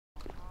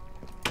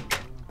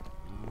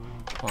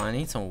Well, I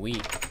need some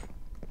wheat.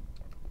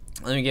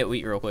 Let me get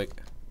wheat real quick.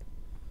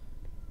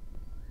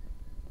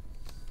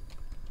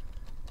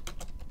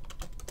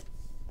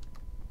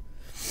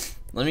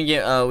 Let me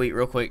get wheat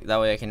real quick. That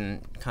way I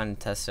can kind of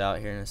test it out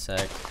here in a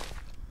sec.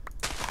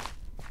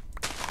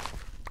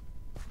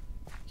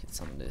 Get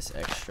some of this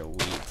extra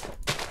wheat.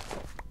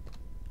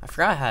 I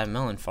forgot I had a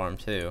melon farm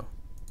too.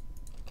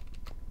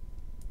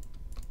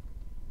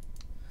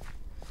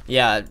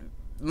 Yeah,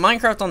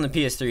 Minecraft on the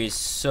PS3 is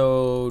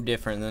so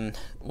different than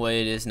what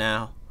it is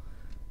now.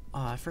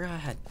 Oh, I forgot I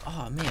had.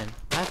 Oh man,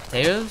 I have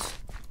potatoes.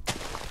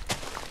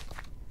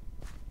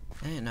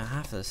 I didn't know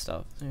half of this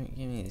stuff. Give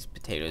me these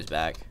potatoes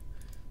back.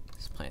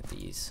 Let's plant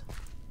these.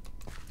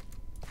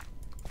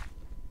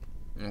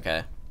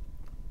 Okay.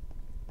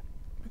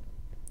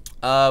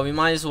 We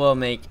might as well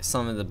make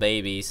some of the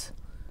babies.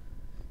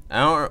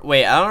 I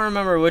don't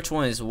remember which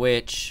one is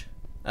which.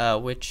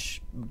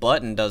 Which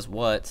button does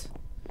what.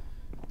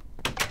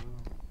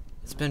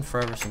 It's been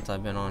forever since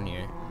I've been on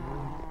here.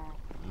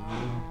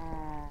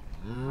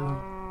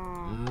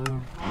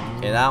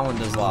 Okay, that one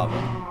does lava.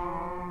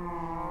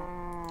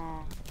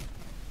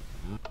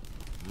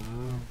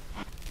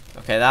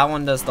 Okay, that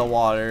one does the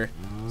water.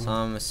 So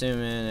I'm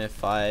assuming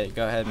if I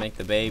go ahead and make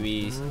the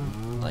babies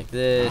like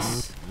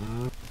this,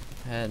 go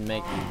ahead and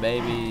make the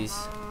babies,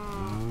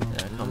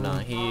 and I come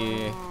down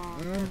here.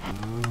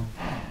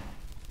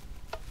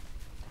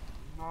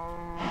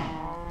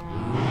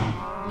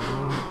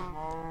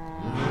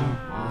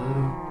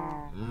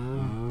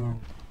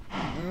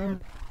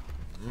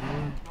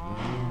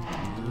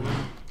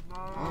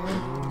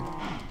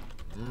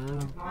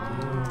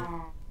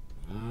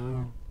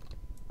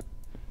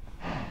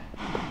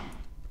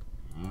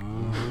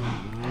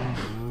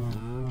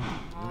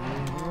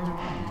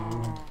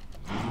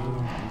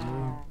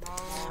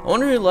 I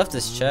wonder who left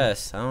this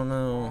chest. I don't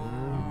know.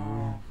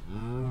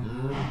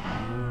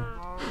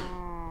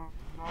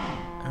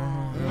 I don't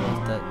know who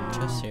left that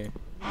chest here.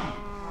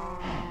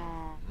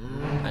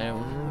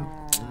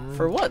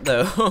 For what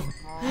though?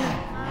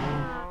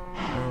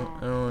 I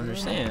don't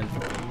understand.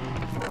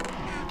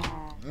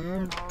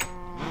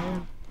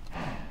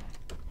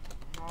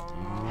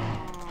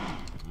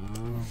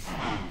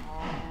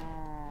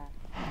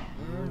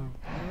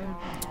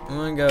 I'm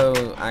gonna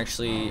go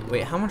actually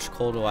wait, how much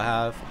coal do I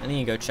have? I need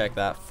to go check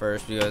that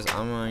first because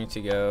I'm going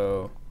to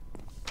go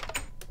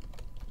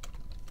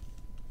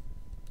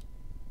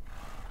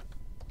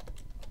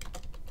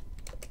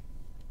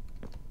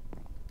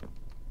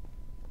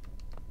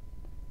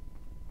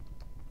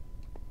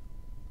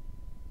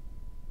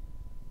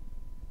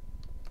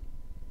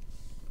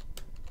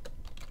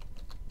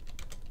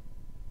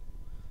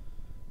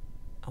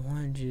I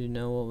wanted you to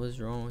know what was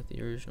wrong with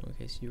the original in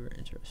case you were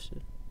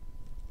interested.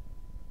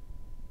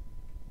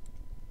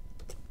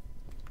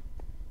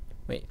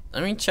 Wait,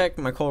 let me check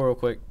my coal real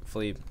quick,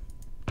 Philippe.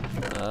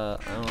 I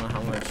don't know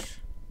how much.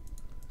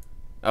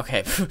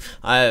 Okay,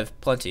 I have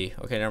plenty.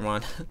 Okay, never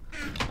mind.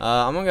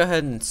 I'm gonna go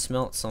ahead and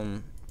smelt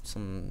some.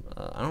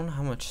 I don't know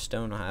how much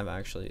stone I have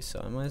actually,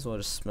 so I might as well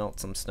just smelt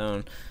some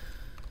stone.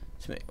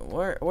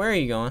 Where are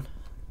you going?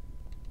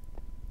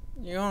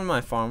 You're going to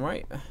my farm,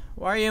 right?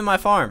 Why are you in my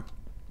farm?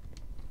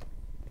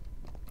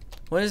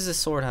 What does this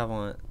sword have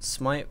on it?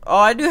 Smite. Oh,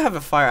 I do have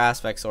a fire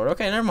aspect sword.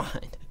 Okay, never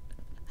mind.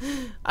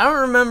 I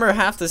don't remember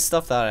half the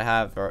stuff that I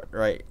have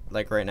right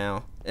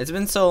now. It's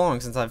been so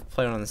long since I've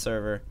played on the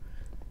server.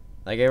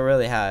 Like, it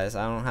really has.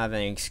 I don't have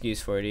any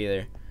excuse for it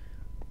either.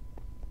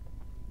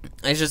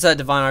 It's just that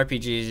Divine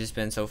RPG has just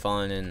been so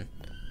fun, and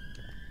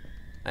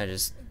I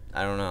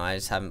don't know. I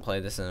just haven't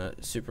played this in a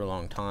super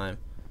long time.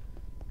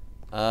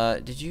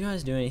 Did you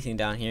guys do anything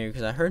down here?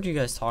 Because I heard you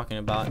guys talking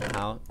about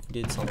how you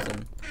did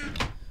something.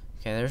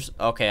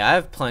 Okay, I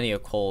have plenty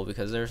of coal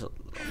because there's a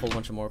whole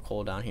bunch of more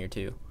coal down here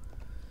too.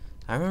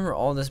 I remember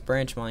all this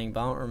branch mining, but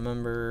I don't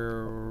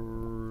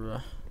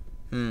remember.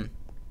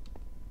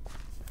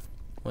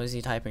 What is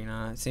he typing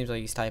now? It seems like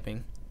he's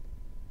typing.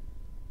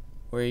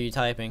 Where are you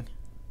typing?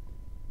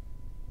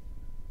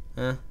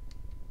 Huh?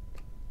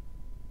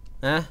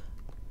 Huh?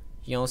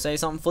 You gonna say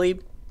something,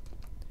 Philippe?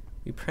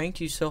 We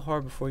pranked you so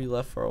hard before you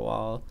left for a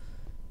while.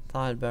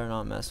 Thought I'd better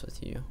not mess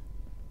with you.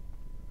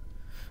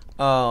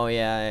 Oh,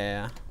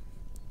 yeah.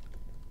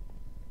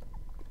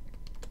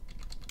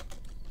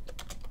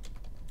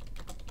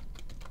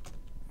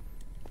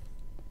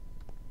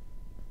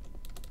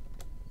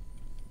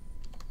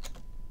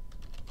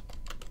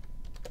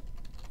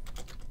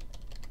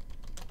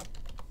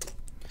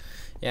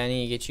 Yeah, I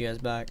need to get you guys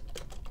back.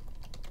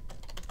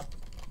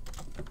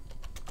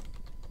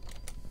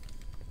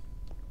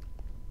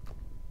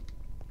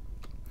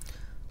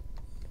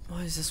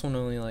 Why is this one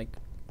only like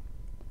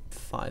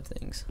 5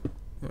 things?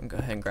 I'm gonna go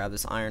ahead and grab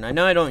this iron. I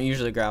know I don't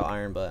usually grab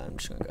iron, but I'm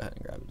just gonna go ahead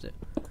and grab it too.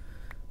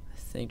 I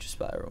think just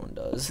about everyone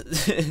does.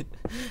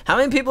 How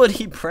many people did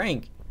he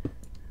prank?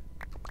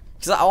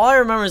 Because all I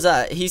remember is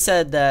that he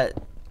said that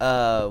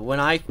when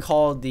I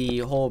called the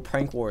whole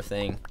prank war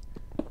thing,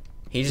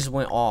 he just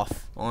went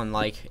off on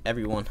like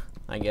everyone,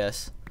 I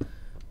guess.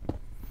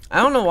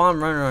 I don't know why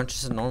I'm running around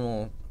just a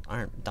normal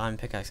iron diamond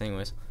pickaxe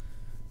anyways.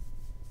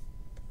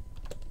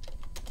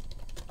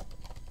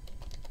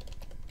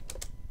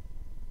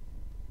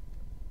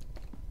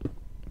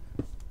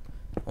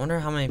 wonder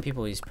how many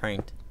people he's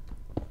pranked.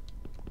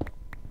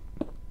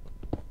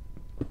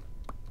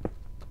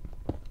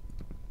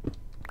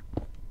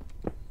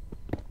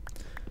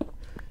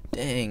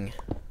 Dang.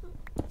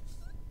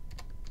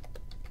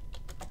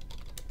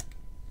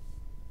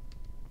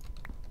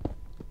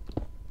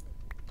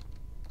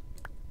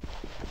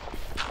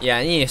 Yeah,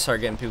 I need to start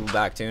getting people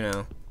back too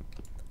now.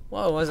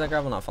 Whoa, why is that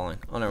gravel not falling?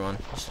 Oh, never mind.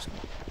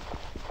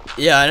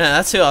 Yeah, I know.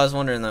 That's who I was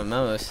wondering the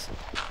most.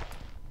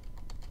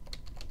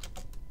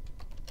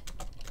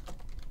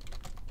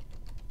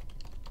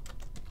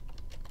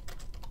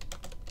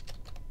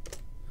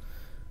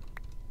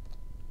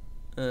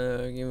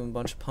 Give him a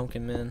bunch of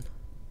pumpkin men.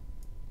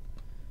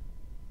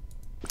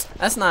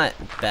 That's not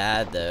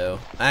bad though.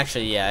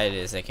 Actually, yeah, it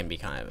is. It can be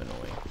kind of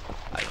annoying.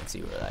 I can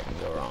see where that can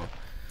go wrong.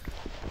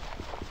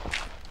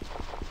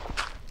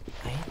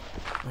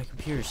 My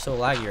computer's so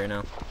laggy right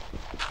now.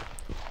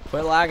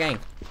 Quit lagging.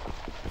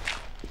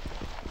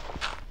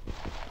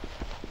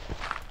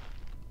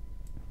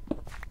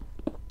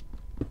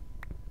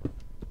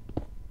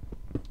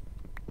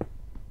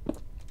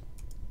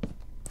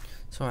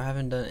 So I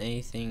haven't done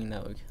anything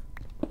that would...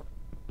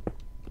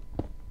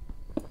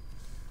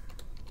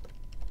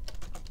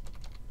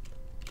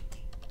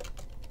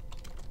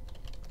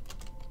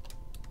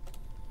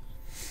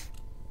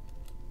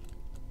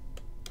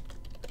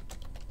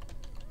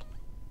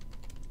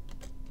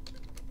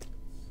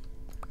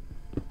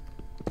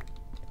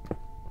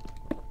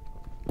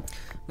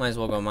 Might as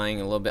well go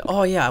mining a little bit.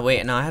 Oh yeah,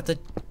 wait, no, I have to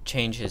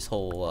change his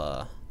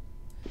whole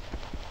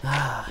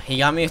he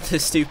got me with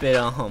this stupid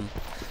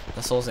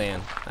the soul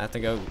sand. I have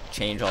to go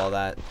change all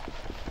that.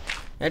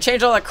 I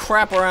change all that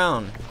crap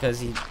around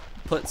because he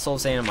put soul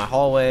sand in my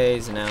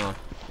hallways, and now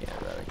yeah,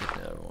 I'd rather get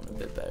the other one a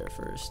bit better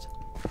first.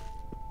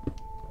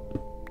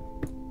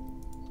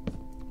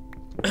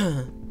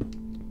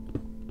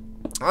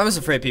 I was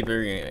afraid people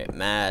were gonna get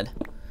mad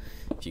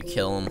if you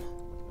kill him.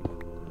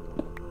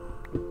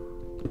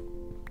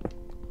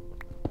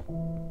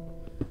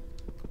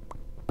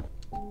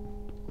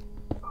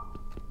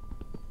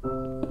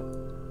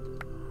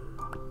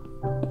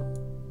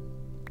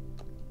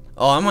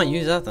 Oh, I might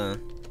use that then.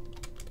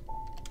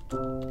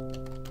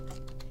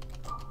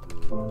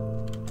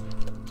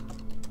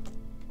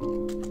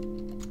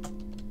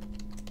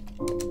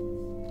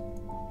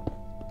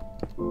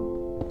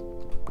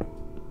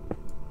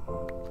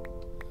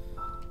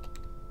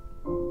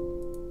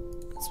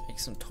 Let's make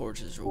some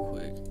torches real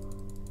quick.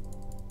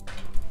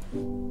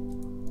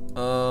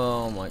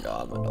 Oh my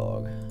god, my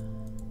dog.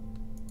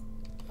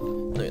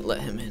 Let me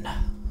let him in.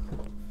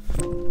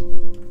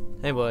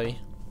 Hey, buddy.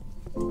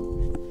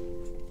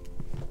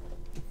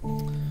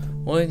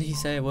 What did he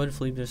say? What did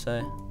Felipe just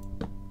say?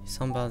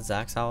 Something about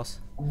Zach's house.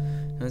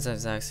 And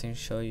Zach's gonna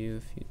show you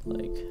if you'd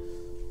like.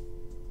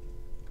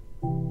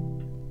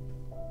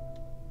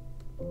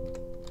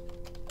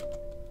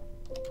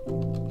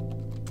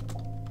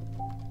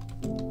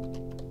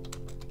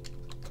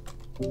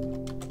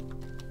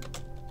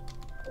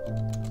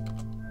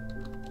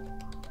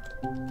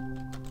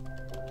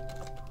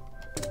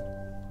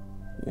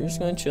 You're just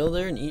gonna chill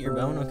there and eat your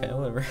bone? Okay,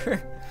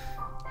 whatever.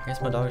 I guess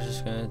my dog's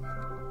just gonna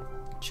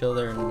chill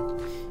there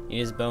and eat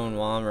his bone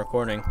while I'm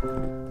recording.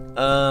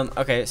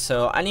 Okay,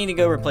 so I need to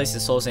go replace the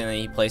soul sand that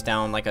he placed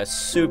down like a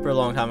super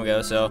long time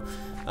ago. So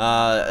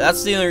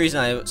that's the only reason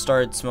I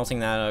started smelting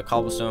that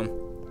cobblestone.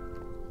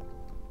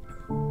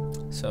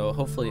 So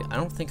hopefully, I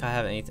don't think I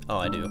have anything. Oh,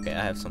 I do. Okay,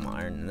 I have some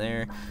iron in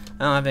there.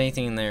 I don't have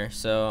anything in there,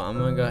 so I'm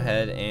gonna go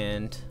ahead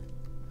and...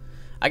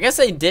 I guess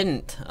they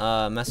didn't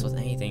mess with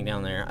anything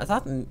down there. I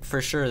thought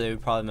for sure they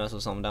would probably mess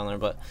with something down there,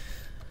 but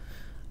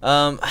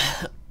I'm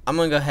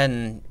gonna go ahead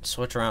and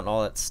switch around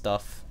all that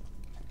stuff.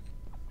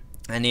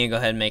 I need to go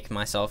ahead and make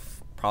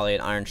myself probably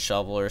an iron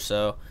shovel or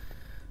so,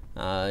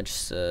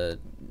 just to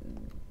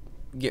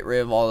get rid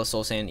of all the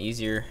soul sand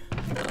easier.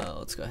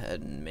 Let's go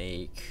ahead and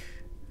make...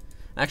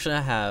 Actually,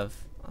 I have...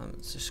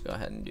 let's just go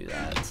ahead and do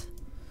that.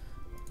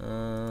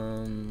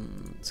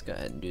 Let's go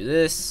ahead and do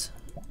this.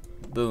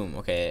 Boom.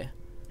 Okay.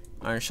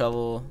 Iron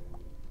shovel.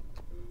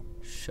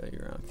 Show you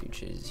around a few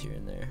chases here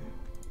and there.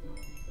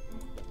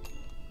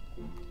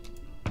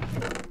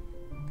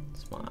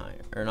 It's my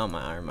iron, or not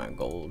my iron, my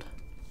gold.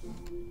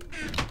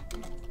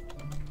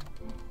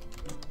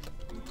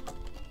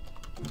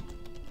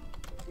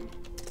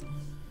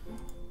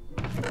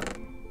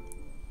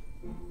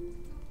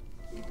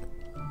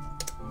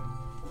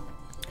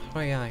 How do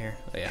I get out of here?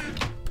 Oh yeah.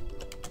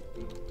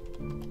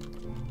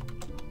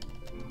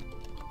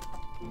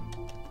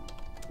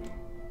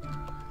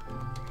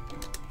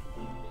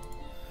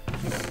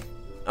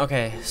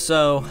 Okay,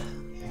 so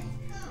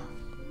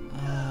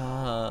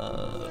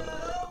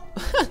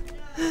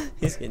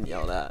he's getting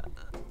yelled at.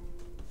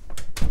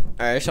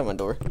 Alright, I shut my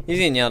door. He's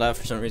getting yelled at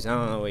for some reason. I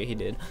don't know what he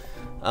did.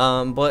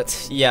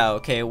 But yeah,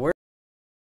 okay, we're